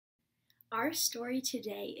Our story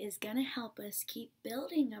today is going to help us keep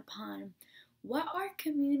building upon what our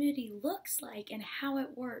community looks like and how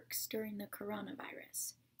it works during the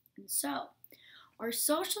coronavirus. And so, our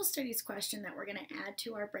social studies question that we're going to add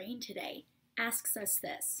to our brain today asks us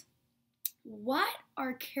this: what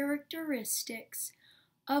are characteristics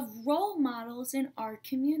of role models in our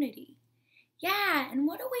community? Yeah, and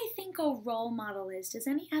what do we think a role model is? Has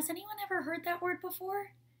anyone ever heard that word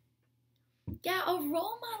before? Yeah, a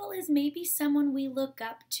role model is maybe someone we look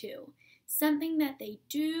up to, something that they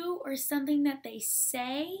do or something that they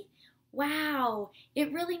say. Wow,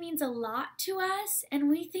 it really means a lot to us, and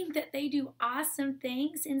we think that they do awesome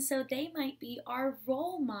things, and so they might be our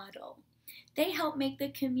role model. They help make the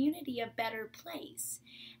community a better place.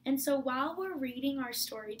 And so while we're reading our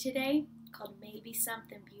story today, called Maybe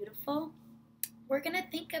Something Beautiful, we're going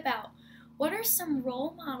to think about what are some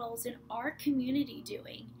role models in our community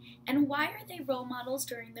doing, and why are they role models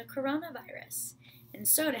during the coronavirus? And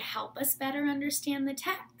so to help us better understand the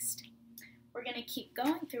text, we're going to keep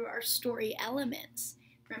going through our story elements.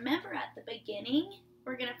 Remember, at the beginning,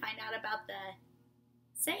 we're going to find out about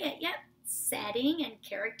setting and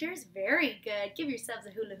characters. Very good. Give yourselves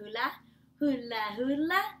a hula hula. Hula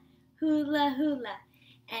hula, hula hula.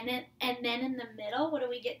 And then in the middle, what do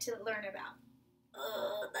we get to learn about?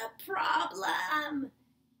 Oh, the problem.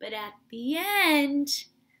 But at the end,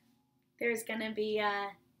 there's going to be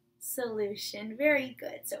a solution. Very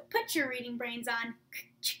good. So put your reading brains on.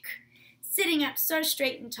 Sitting up so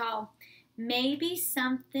straight and tall. Maybe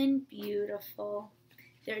something beautiful.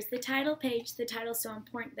 There's the title page. The title's so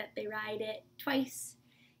important that they write it twice.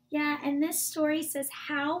 Yeah, and this story says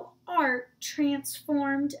how art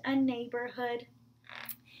transformed a neighborhood.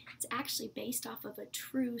 It's actually based off of a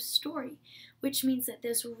true story, which means that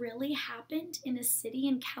this really happened in a city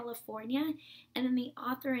in California, and then the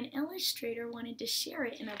author and illustrator wanted to share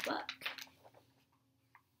it in a book.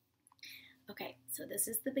 Okay, so this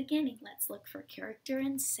is the beginning. Let's look for character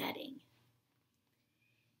and setting.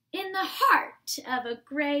 In the heart of a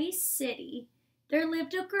gray city, there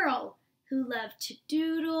lived a girl who loved to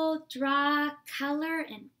doodle, draw, color,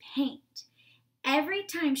 and paint. Every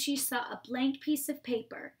time she saw a blank piece of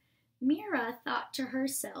paper, Mira thought to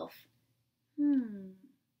herself, maybe.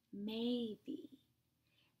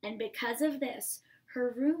 And because of this,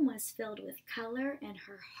 her room was filled with color and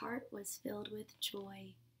her heart was filled with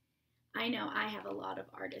joy. I know I have a lot of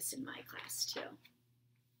artists in my class too.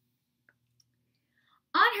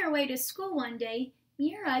 On her way to school one day,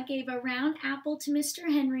 Mira gave a round apple to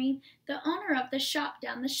Mr. Henry, the owner of the shop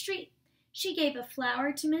down the street. She gave a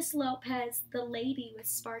flower to Miss Lopez, the lady with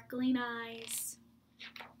sparkling eyes.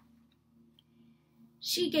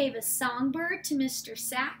 She gave a songbird to Mr.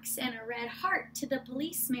 Sachs and a red heart to the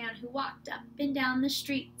policeman who walked up and down the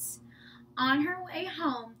streets. On her way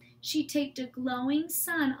home, she taped a glowing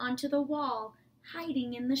sun onto the wall,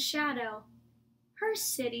 hiding in the shadow. Her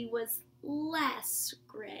city was less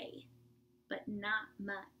gray, but not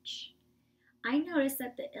much. I noticed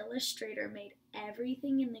that the illustrator made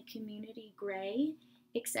everything in the community gray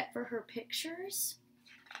except for her pictures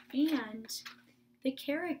and the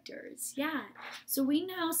characters. Yeah, so we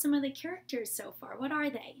know some of the characters so far. What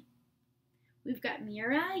are they? We've got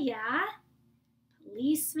Mira, yeah.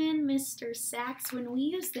 Policeman, Mr. Sachs. When we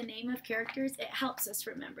use the name of characters, it helps us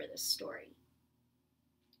remember the story.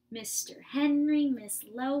 Mr. Henry, Miss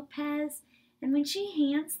Lopez, and when she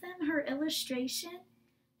hands them her illustration,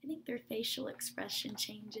 I think their facial expression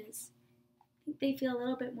changes. I think they feel a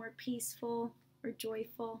little bit more peaceful or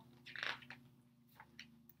joyful.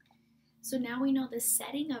 So now we know the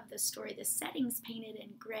setting of the story. The setting's painted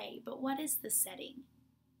in gray, but what is the setting?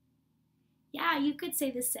 Yeah, you could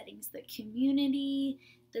say the setting's the community,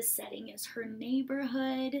 the setting is her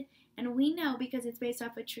neighborhood, and we know because it's based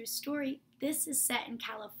off a true story, this is set in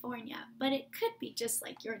California, but it could be just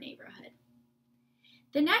like your neighborhood.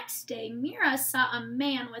 The next day, Mira saw a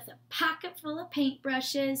man with a pocket full of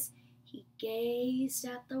paintbrushes. He gazed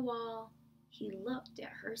at the wall. He looked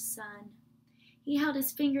at her son. He held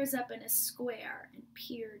his fingers up in a square and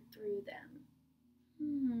peered through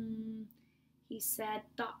them. He said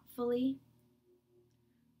thoughtfully.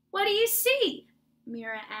 What do you see?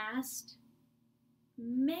 Mira asked.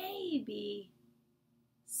 Maybe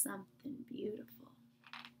something beautiful.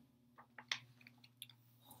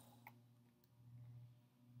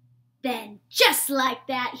 Then, just like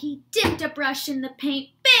that, he dipped a brush in the paint.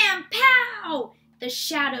 Bam! Pow! The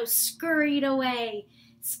shadow scurried away.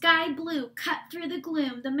 Sky blue cut through the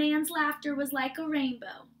gloom. The man's laughter was like a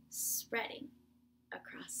rainbow spreading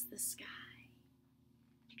across the sky.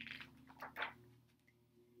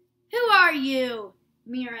 Who are you?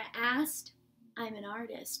 Mira asked. I'm an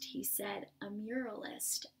artist, he said, a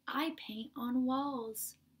muralist. I paint on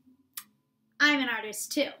walls. I'm an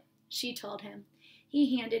artist too, she told him.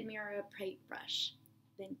 He handed Mira a paintbrush.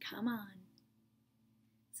 Then come on.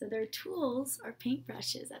 So their tools are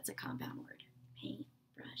paintbrushes. That's a compound word.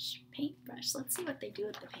 Paintbrush, paintbrush. Let's see what they do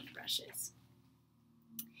with the paintbrushes.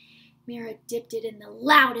 Mira dipped it in the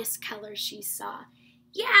loudest color she saw.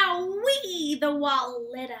 Yow-wee! The wall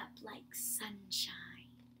lit up like sunshine.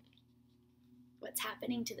 What's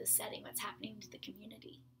happening to the setting? What's happening to the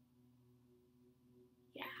community?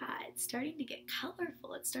 Yeah, it's starting to get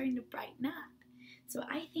colorful. It's starting to brighten up. So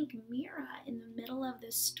I think Mira, in the middle of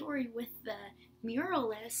this story with the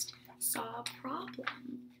muralist, saw a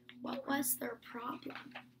problem. What was their problem?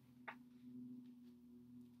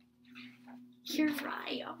 You're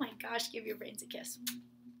right. Oh my gosh, give your brains a kiss.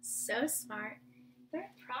 So smart.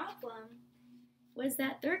 Their problem was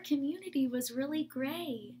that their community was really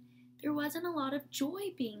gray. There wasn't a lot of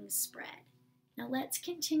joy being spread. Now let's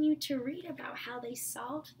continue to read about how they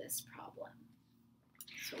solved this problem.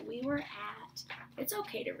 So we were at, it's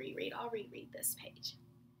okay to reread. I'll reread this page.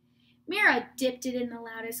 Mira dipped it in the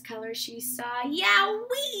loudest color she saw.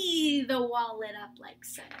 Yow-wee! The wall lit up like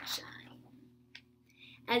sunshine.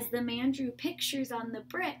 As the man drew pictures on the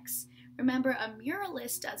bricks, remember, a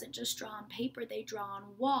muralist doesn't just draw on paper, they draw on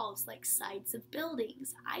walls like sides of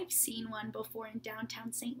buildings. I've seen one before in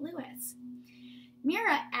downtown St. Louis.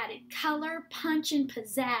 Mira added color, punch, and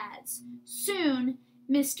pizzazz. Soon,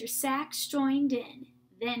 Mr. Sachs joined in.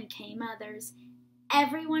 Then came others.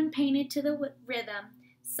 Everyone painted to the rhythm.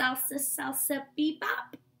 Salsa, salsa,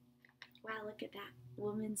 bebop. Wow, look at that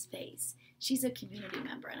woman's face. She's a community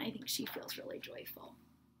member, and I think she feels really joyful.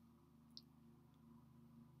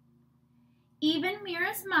 Even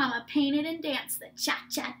Mira's mama painted and danced the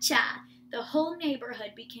cha-cha-cha. The whole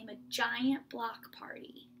neighborhood became a giant block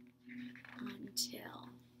party. Until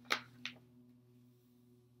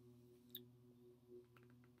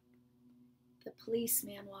the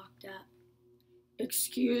policeman walked up.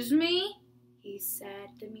 Excuse me, he said.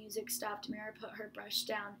 The music stopped. Mira put her brush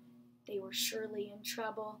down. They were surely in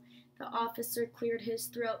trouble. The officer cleared his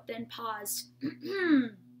throat, then paused.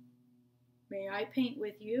 May I paint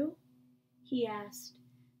with you? He asked.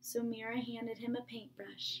 So Mira handed him a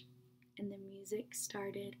paintbrush, and the music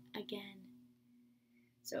started again.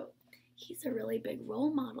 So he's a really big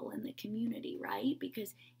role model in the community, right?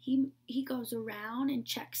 Because he goes around and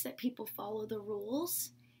checks that people follow the rules.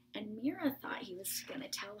 And Mira thought he was going to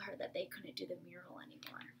tell her that they couldn't do the mural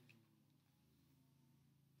anymore.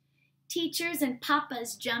 Teachers and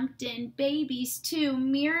papas jumped in, babies too.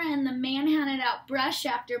 Mira and the man handed out brush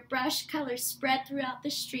after brush. Colors spread throughout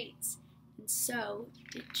the streets. And so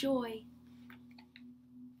did joy.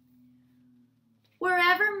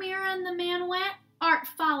 Wherever Mira and the man went, art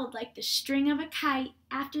followed like the string of a kite.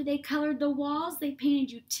 After they colored the walls, they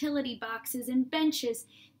painted utility boxes and benches.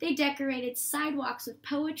 They decorated sidewalks with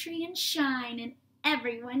poetry and shine, and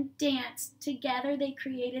everyone danced. Together they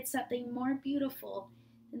created something more beautiful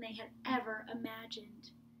than they had ever imagined.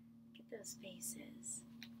 Look at those faces.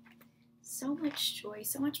 So much joy,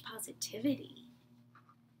 so much positivity.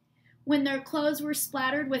 When their clothes were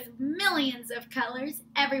splattered with millions of colors,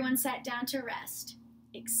 everyone sat down to rest,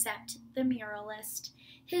 except the muralist.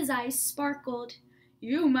 His eyes sparkled.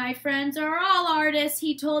 You, my friends, are all artists,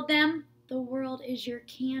 he told them. The world is your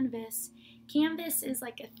canvas. Canvas is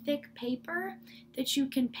like a thick paper that you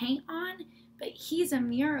can paint on, but he's a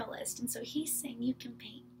muralist, and so he's saying you can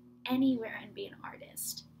paint anywhere and be an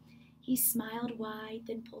artist. He smiled wide,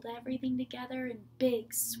 then pulled everything together in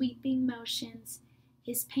big, sweeping motions.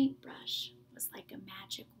 His paintbrush was like a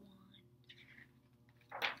magic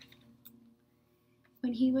wand.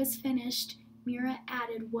 When he was finished, Mira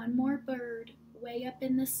added one more bird way up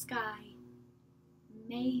in the sky.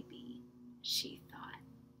 Maybe, she thought,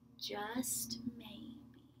 just maybe.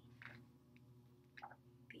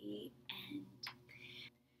 The end.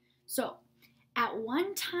 So, at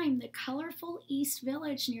one time, the colorful East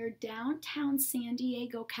Village near downtown San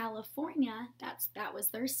Diego, California, that was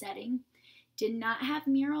their setting, did not have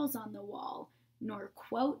murals on the wall, nor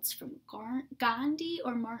quotes from Gandhi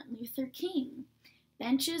or Martin Luther King.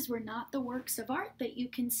 Benches were not the works of art that you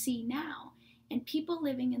can see now, and people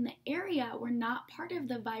living in the area were not part of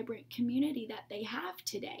the vibrant community that they have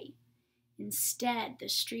today. Instead, the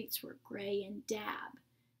streets were gray and dab.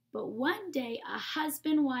 But one day, a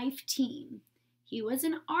husband-wife team, he was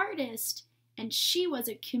an artist and she was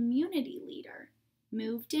a community leader,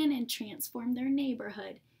 moved in and transformed their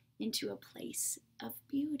neighborhood into a place of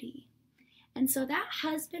beauty. And so that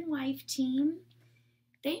husband-wife team,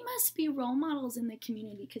 they must be role models in the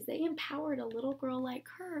community because they empowered a little girl like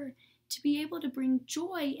her to be able to bring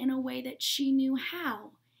joy in a way that she knew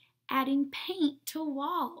how, adding paint to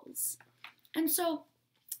walls. And so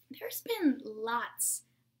there's been lots.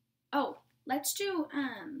 Oh, let's do,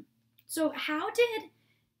 so how did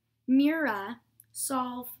Mira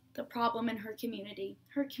solve the problem in her community?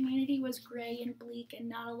 Her community was gray and bleak and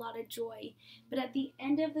not a lot of joy. But at the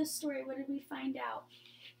end of the story, what did we find out?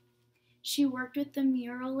 She worked with the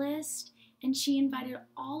muralist and she invited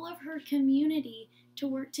all of her community to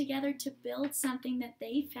work together to build something that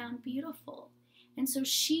they found beautiful. And so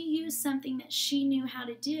she used something that she knew how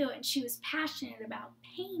to do and she was passionate about,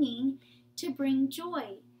 painting, to bring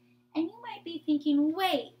joy. And you might be thinking,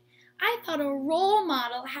 wait, I thought a role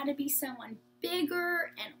model had to be someone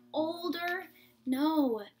bigger and older.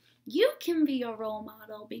 No, you can be a role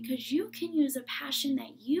model because you can use a passion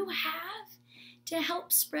that you have to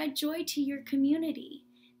help spread joy to your community.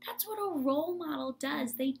 That's what a role model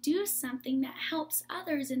does. They do something that helps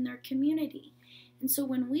others in their community. And so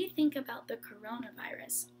when we think about the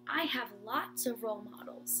coronavirus, I have lots of role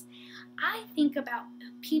models. I think about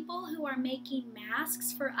people who are making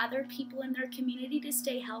masks for other people in their community to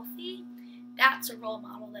stay healthy. That's a role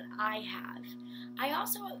model that I have. I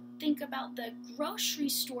also think about the grocery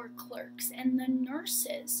store clerks and the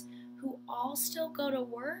nurses who all still go to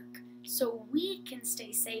work so we can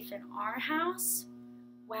stay safe in our house.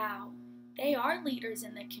 Wow, they are leaders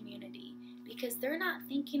in the community because they're not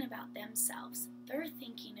thinking about themselves. They're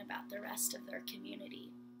thinking about the rest of their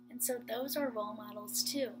community. And so those are role models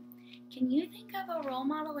too. Can you think of a role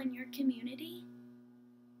model in your community?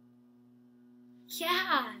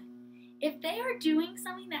 Yeah. If they are doing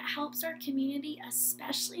something that helps our community,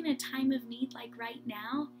 especially in a time of need like right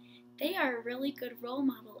now, they are a really good role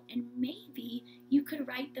model, and maybe you could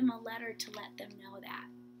write them a letter to let them know that.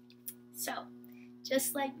 So,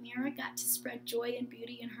 just like Mira got to spread joy and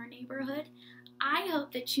beauty in her neighborhood, I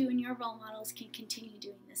hope that you and your role models can continue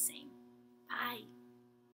doing the same. Bye.